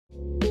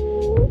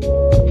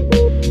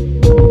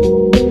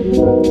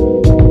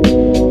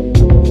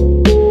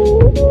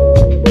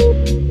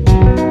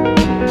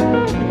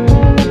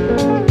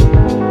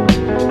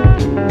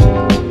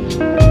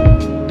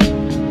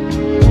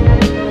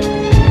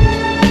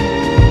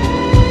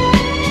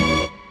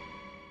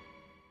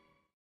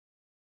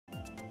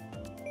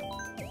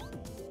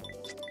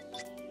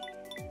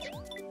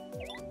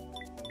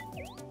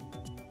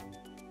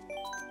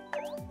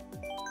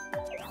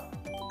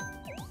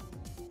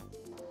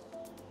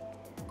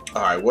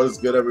Alright, what is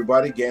good,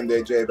 everybody?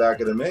 Gameday J back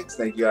in the mix.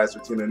 Thank you guys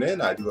for tuning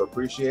in. I do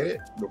appreciate it.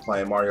 We're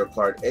playing Mario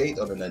Kart 8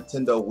 on the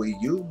Nintendo Wii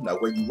U. Now,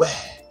 where you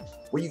at?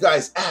 Where you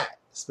guys at?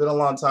 It's been a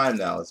long time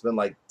now. It's been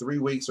like 3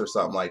 weeks or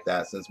something like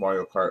that since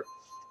Mario Kart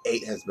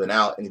 8 has been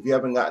out. And if you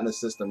haven't gotten the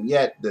system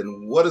yet,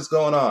 then what is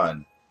going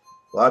on?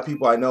 A lot of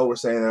people I know were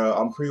saying,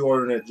 I'm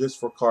pre-ordering it just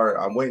for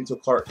Kart. I'm waiting until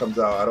Kart comes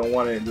out. I don't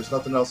want it. There's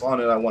nothing else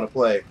on it I want to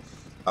play.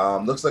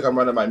 Looks like I'm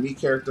running my Mii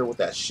character with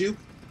that shoe.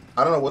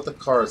 I don't know what the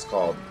car is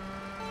called.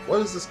 What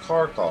is this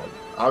car called?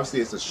 Obviously,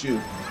 it's a shoe.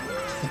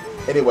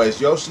 Anyways,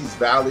 Yoshi's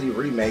Valley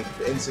remake,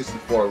 the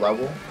N64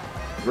 level.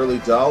 Really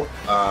dope.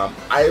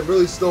 I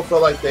really still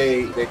feel like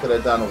they could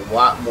have done a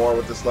lot more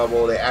with this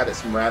level. They added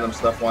some random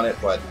stuff on it,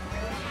 but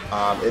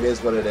it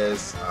is what it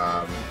is.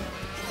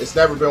 It's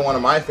never been one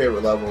of my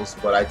favorite levels,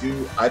 but I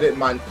didn't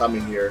mind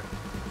coming here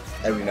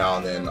every now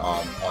and then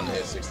on the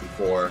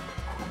N64.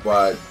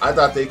 But I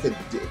thought they could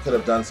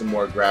have done some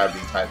more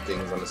gravity type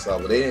things on this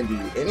level. They didn't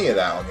do any of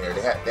that on here.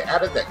 They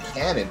added that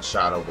cannon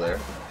shot over there,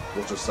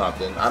 which was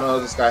something. I don't know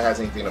if this guy has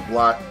anything to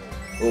block.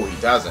 Oh,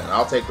 he doesn't.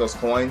 I'll take those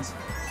coins,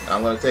 and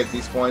I'm going to take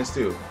these coins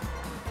too.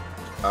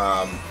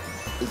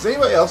 Does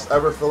anybody else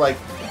ever feel like...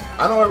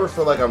 I don't ever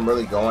feel like I'm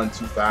really going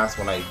too fast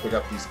when I pick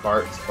up these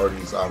carts or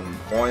these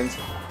coins.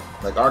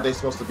 Like, aren't they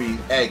supposed to be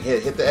egg?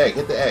 Hit the egg,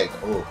 hit the egg.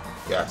 Oh,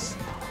 yes.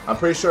 I'm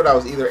pretty sure that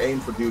was either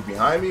aimed for dude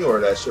behind me or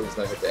that shit was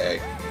going to hit the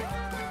egg.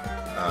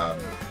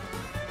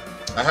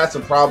 I had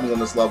some problems on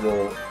this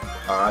level.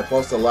 I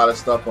posted a lot of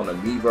stuff on the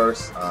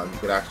Miiverse. You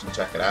can actually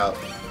check it out.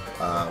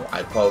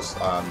 I post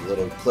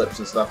little clips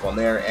and stuff on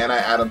there, and I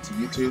add them to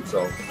YouTube.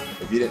 So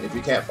if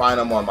you can't find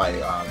them on my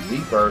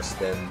Miiverse,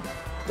 then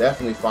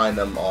definitely find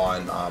them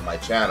on my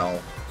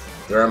channel.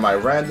 They're in my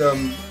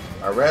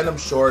random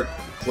short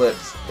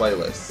clips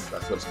playlist.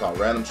 That's what it's called,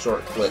 random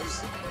short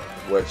clips,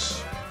 which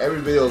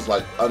every video is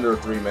like under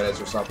 3 minutes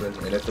or something,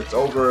 and if it's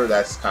over,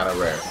 that's kind of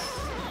rare.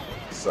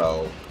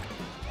 So,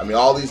 I mean,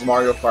 all these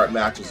Mario Kart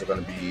matches are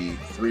going to be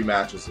 3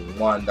 matches in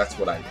 1. That's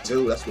what I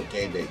do. That's what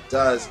Gameday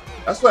does.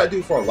 That's what I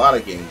do for a lot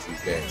of games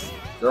these days.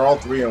 They're all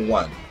 3 in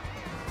 1,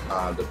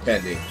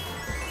 depending.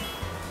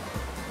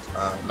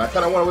 And I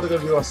kind of wonder what they're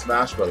going to do on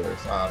Smash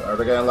Brothers. Are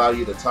they going to allow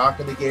you to talk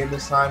in the game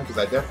this time? Because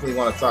I definitely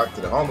want to talk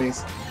to the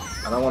homies.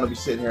 I don't want to be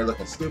sitting here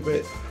looking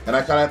stupid. And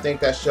I kind of think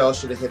that shell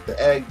should have hit the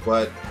egg,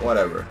 but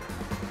whatever.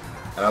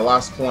 And I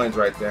lost coins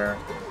right there.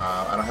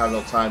 I don't have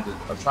no time to...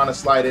 I'm trying to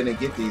slide in and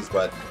get these,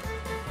 but...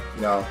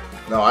 You know,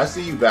 no, I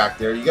see you back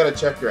there. You got to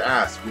check your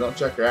ass. If you don't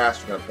check your ass,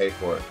 you're going to pay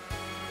for it.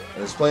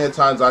 And there's plenty of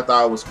times I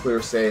thought it was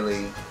clear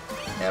sailing,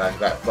 and I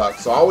got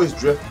fucked. So I always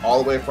drift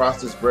all the way across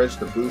this bridge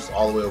to boost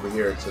all the way over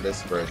here to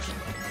this bridge.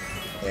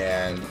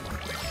 And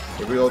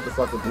here we go with the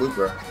fucking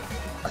blooper.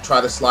 I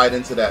tried to slide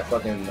into that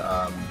fucking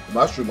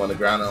mushroom on the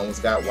ground and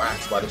almost got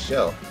waxed by the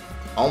shell.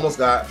 Almost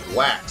got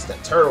waxed,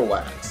 that turtle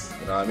wax.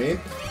 You know what I mean?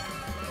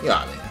 You know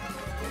what I mean.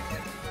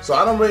 So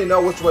I don't really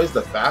know which way is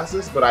the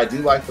fastest, but I do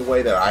like the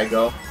way that I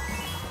go.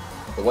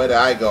 The way that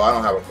I go, I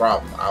don't have a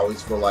problem. I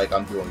always feel like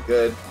I'm doing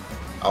good.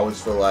 I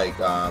always feel like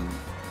I'm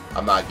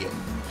not getting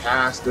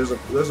passed. There's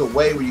a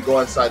way where you go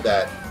inside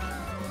that,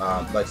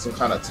 like some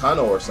kind of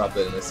tunnel or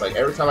something, and it's like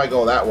every time I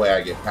go that way,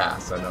 I get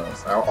passed. I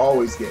notice. I'll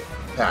always get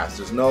passed.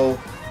 There's no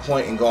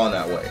point in going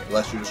that way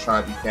unless you're just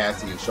trying to be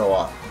fancy and show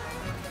off.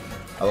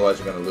 Otherwise,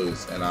 you're gonna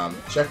lose. And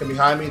checking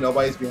behind me.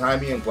 Nobody's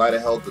behind me. I'm glad I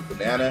held the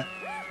banana.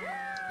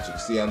 As you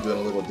can see, I'm doing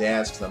a little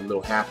dance because I'm a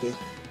little happy.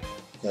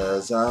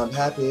 Because I'm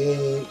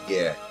happy.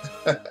 Yeah.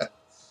 I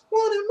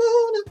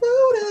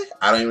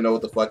don't even know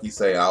what the fuck he's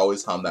saying. I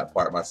always hum that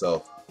part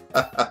myself.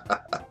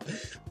 I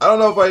don't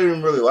know if I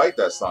even really like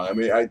that song. I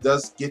mean, it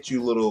does get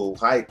you a little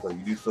hype. Like,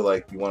 you do feel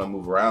like you want to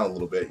move around a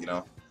little bit, you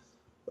know.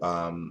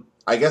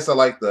 I guess I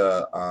like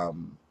the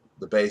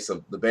basis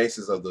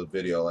of the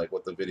video, like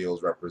what the video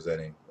is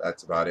representing.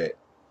 That's about it.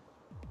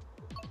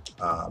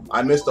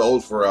 I missed the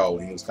old Pharrell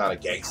when he was kind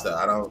of gangsta.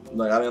 I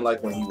didn't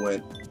like when he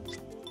went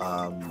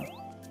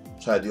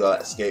try to do all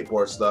that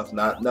skateboard stuff.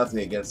 Nothing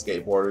against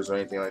skateboarders or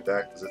anything like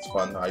that, because it's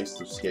fun. I used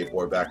to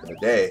skateboard back in the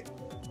day.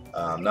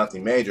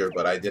 Nothing major,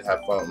 but I did have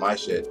fun with my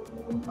shit.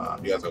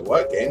 You guys are like,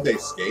 what? Gameday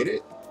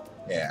skated?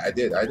 Yeah, I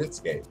did. I did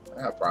skate. I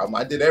don't have a problem.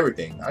 I did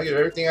everything. I did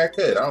everything I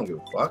could. I don't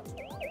give a fuck.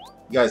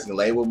 You guys can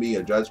label me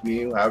or judge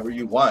me however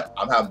you want.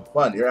 I'm having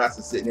fun. Your ass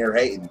is sitting here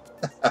hating.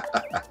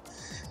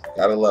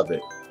 Gotta love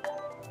it.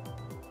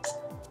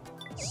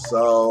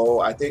 So,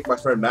 I think my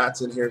friend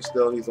Matt's in here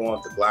still. He's the one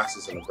with the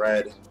glasses and the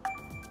red.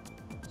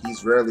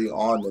 He's rarely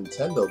on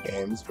Nintendo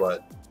games,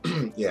 but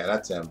yeah,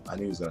 that's him. I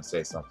knew he was going to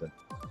say something.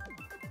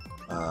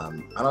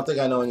 I don't think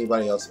I know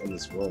anybody else in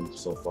this room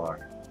so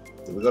far.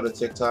 Did we go to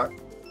Tick-Tock?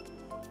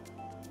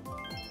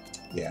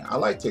 Yeah, I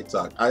like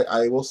Tick-Tock.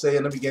 I will say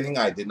in the beginning,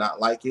 I did not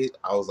like it.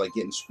 I was like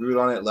getting screwed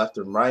on it left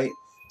and right,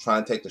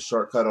 trying to take the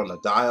shortcut on the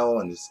dial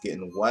and just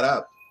getting wet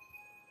up.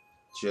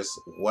 Just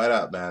wet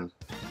up, man.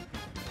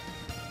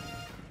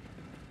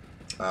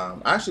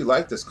 I actually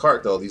like this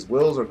kart though. These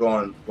wheels are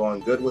going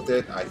good with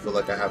it. I feel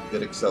like I have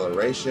good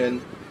acceleration.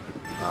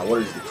 What are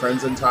these, the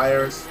Crimson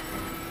tires?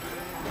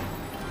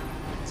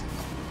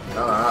 I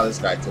don't know how this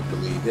guy took the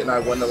lead. Didn't I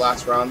win the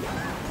last round?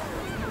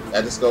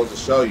 That just goes to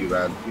show you,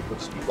 man. People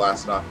just be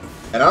blasting off.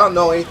 And I don't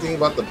know anything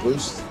about the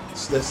boost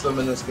system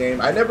in this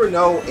game. I never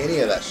know any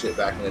of that shit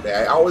back in the day.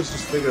 I always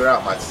just figure it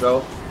out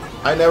myself.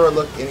 I never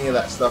looked any of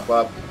that stuff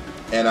up.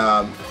 And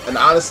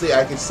honestly,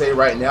 I can say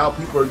right now,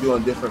 people are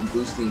doing different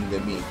boosting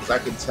than me. Because I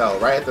can tell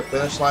right at the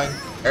finish line,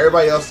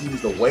 everybody else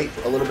seems to wait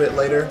a little bit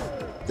later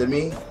than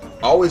me.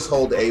 Always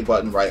hold the A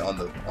button right on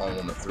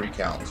the 3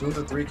 count. As soon as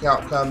the 3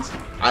 count comes,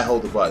 I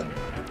hold the button.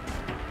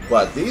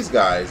 But these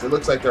guys, it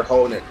looks like they're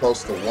holding it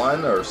close to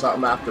 1 or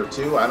something after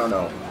 2. I don't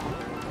know.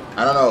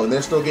 And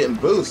they're still getting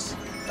boosts.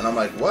 And I'm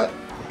like, what?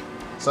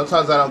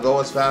 Sometimes I don't go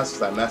as fast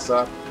because I mess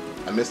up.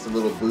 I missed a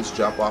little boost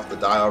jump off the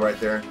dial right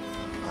there.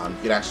 You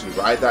can actually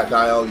ride that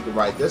dial. You can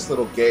ride this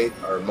little gate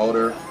or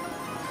motor.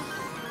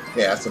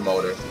 Yeah, that's a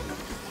motor.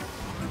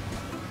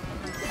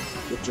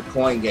 Get your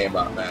coin game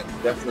up, man.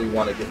 You definitely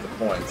want to get the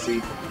coins.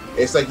 See,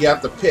 it's like you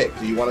have to pick.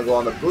 Do you want to go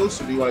on the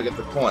boost or do you want to get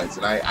the coins?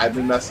 And I've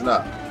been messing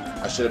up.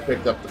 I should have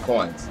picked up the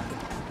coins.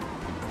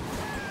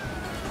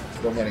 Let's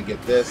go ahead and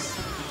get this.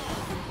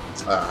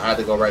 I had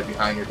to go right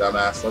behind your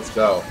dumbass. Let's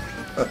go.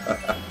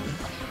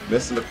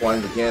 Missing the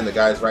coins again. The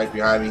guy's right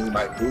behind me. He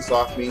might boost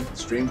off me.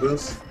 Stream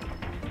boost.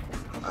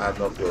 I have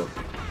no clue.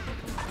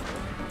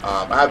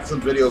 I have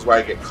some videos where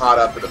I get caught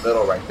up in the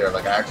middle right there.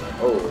 Like I actually,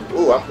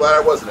 ooh, I'm glad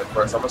I wasn't at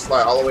first. I'm gonna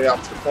slide all the way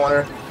out to the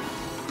corner.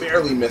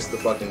 Barely missed the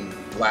fucking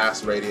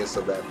blast radius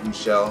of that blue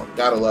shell.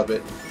 Gotta love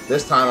it.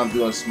 This time I'm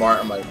doing smart.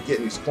 I'm like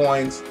getting these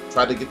coins.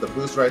 Tried to get the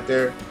boost right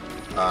there.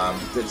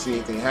 Didn't see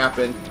anything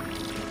happen.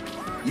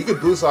 You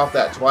could boost off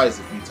that twice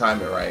if you time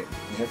it right.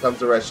 And here comes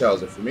the red shell.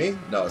 Is it for me?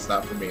 No, it's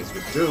not for me. It's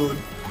for dude.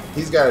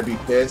 He's gotta be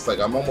pissed. Like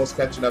I'm almost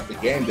catching up to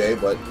Gameday,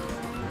 but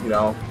you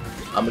know,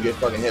 I'm gonna get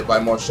fucking hit by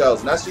more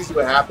shells. And that's usually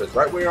what happens.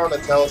 Right when you're on the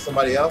tail of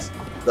somebody else,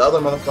 the other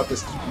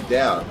motherfuckers keep you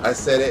down. I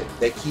said it,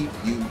 they keep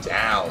you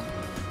down.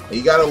 And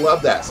you gotta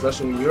love that,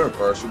 especially when you're in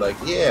first. You're like,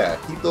 yeah,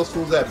 keep those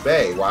fools at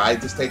bay while I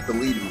just take the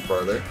lead even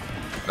further.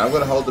 And I'm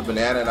gonna hold the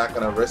banana, not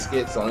gonna risk it.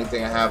 It's the only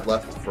thing I have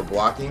left for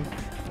blocking.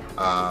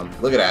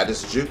 Look at that, I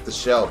just juked the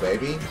shell,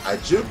 baby. I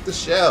juked the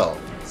shell.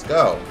 Let's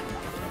go.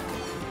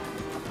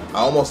 I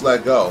almost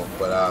let go,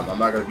 but I'm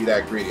not gonna be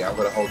that greedy. I'm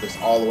gonna hold this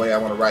all the way. I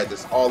wanna ride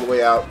this all the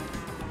way out.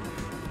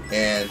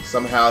 And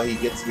somehow he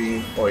gets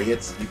me, or he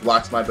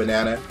blocks my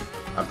banana.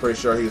 I'm pretty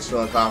sure he was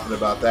feeling confident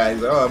about that.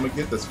 He's like, oh, I'm gonna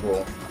get this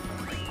fool.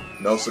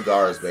 No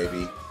cigars,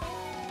 baby.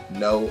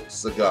 No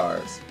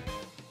cigars.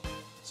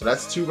 So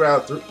that's two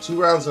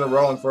rounds in a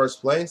row in first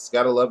place.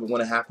 Gotta love it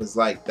when it happens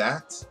like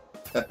that.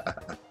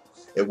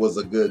 It was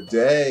a good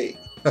day.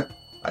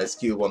 Ice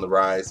Cube on the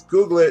rise.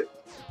 Google it.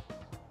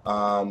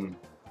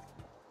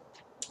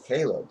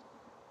 Caleb.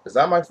 Is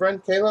that my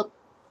friend, Caleb?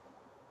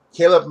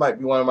 Caleb might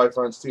be one of my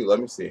friends too.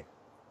 Let me see.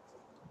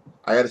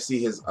 I gotta see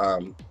his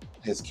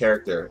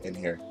character in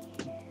here.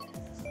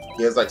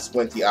 He has like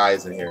squinty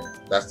eyes in here.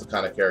 That's the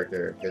kind of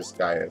character this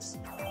guy is.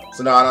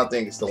 So no, I don't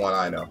think it's the one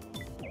I know.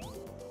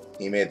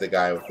 He made the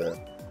guy with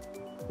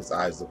his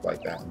eyes look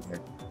like that in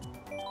here.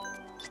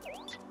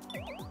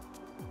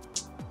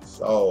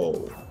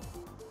 So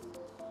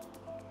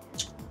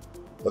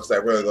looks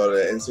like we're gonna go to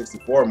the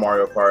N64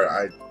 Mario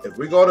Kart. If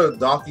we go to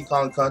Donkey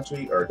Kong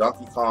Country or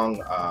Donkey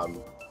Kong,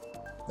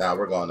 now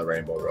we're going the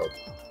Rainbow Road.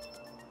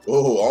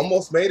 Ooh,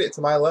 almost made it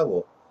to my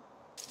level.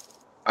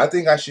 I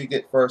think I should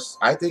get first.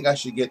 I think I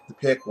should get to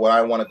pick what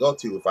I want to go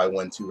to if I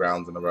win 2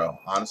 rounds in a row.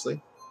 Honestly,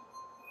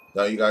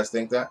 don't you guys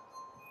think that?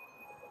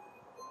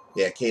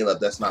 Yeah, Caleb,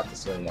 that's not the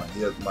swing one.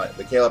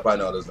 The Caleb I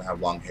know doesn't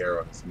have long hair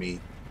on his me.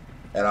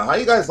 And how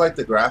you guys like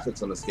the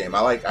graphics on this game?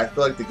 I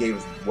feel like the game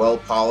is well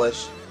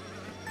polished.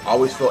 I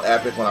always feel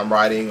epic when I'm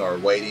riding or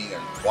waiting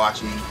and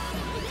watching.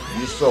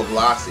 You just feel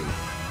glossy.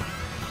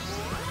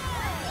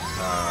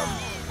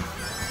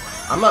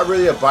 I'm not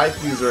really a bike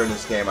user in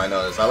this game, I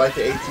notice. I like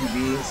the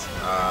ATVs.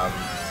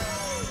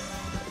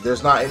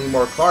 There's not any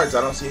more cards.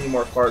 I don't see any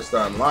more cards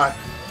to unlock.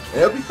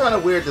 And it'll be kind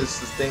of weird to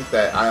think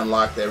that I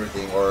unlocked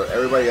everything or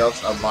everybody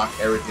else unlocked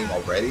everything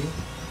already.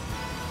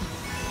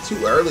 It's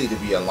too early to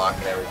be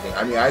unlocking everything.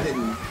 I mean, I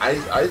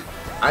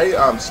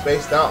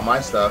spaced out my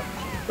stuff,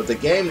 but the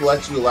game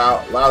allows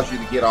you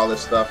to get all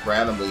this stuff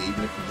randomly,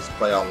 even if you just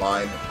play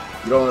online.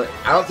 I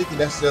don't think you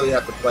necessarily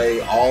have to play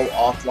all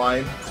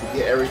offline to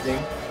get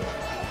everything.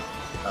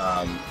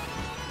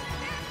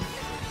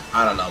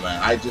 I don't know, man.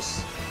 I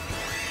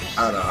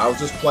don't know. I was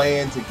just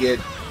playing to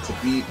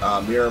beat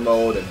mirror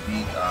mode and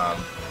beat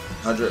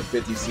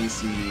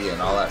 150cc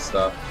and all that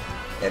stuff.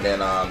 And then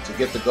to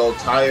get the gold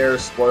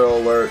tires, spoiler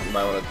alert, you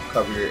might want to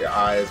cover your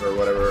eyes or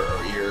whatever,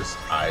 or ears,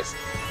 eyes.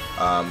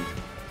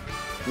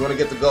 If you want to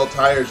get the gold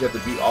tires, you have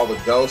to beat all the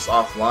ghosts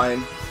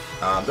offline.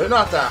 They're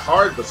not that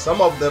hard, but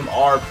some of them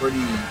are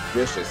pretty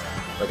vicious.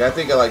 Like I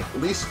think like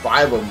at least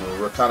 5 of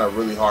them were kind of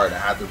really hard. I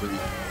had to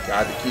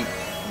keep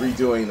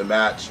redoing the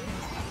match.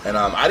 And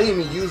I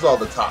didn't even use all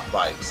the top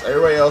bikes.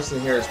 Everybody else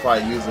in here is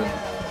probably using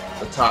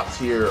the top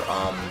tier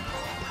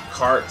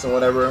carts and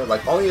whatever.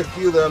 Like only a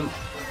few of them,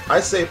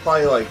 I'd say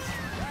probably like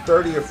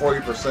 30 or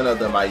 40% of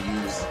them I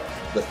use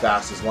the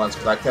fastest ones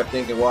because I kept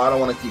thinking, well, I don't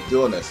want to keep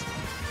doing this.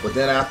 But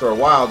then after a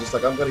while, just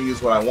like I'm gonna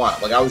use what I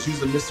want. Like I was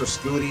using Mr.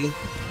 Scooty.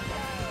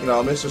 You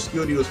know, Mr.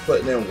 Scooty was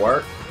putting in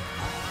work.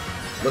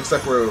 Looks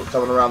like we're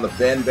coming around the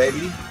bend,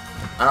 baby.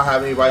 I don't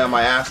have anybody on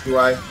my ass, do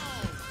I?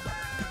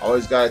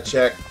 Always gotta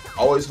check.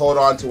 Always hold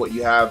on to what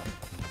you have,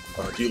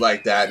 or do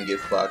like that and get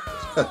fucked.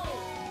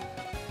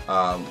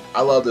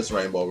 I love this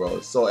Rainbow Road.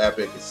 It's so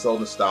epic. It's so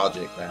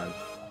nostalgic, man.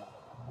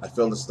 I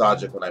feel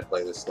nostalgic when I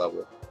play this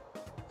level.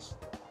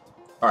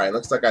 Alright,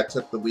 looks like I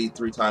took the lead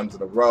 3 times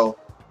in a row.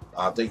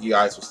 Thank you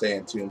guys for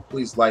staying tuned.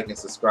 Please like and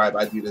subscribe.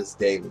 I do this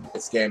daily.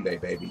 It's game day,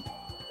 baby.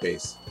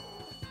 Peace.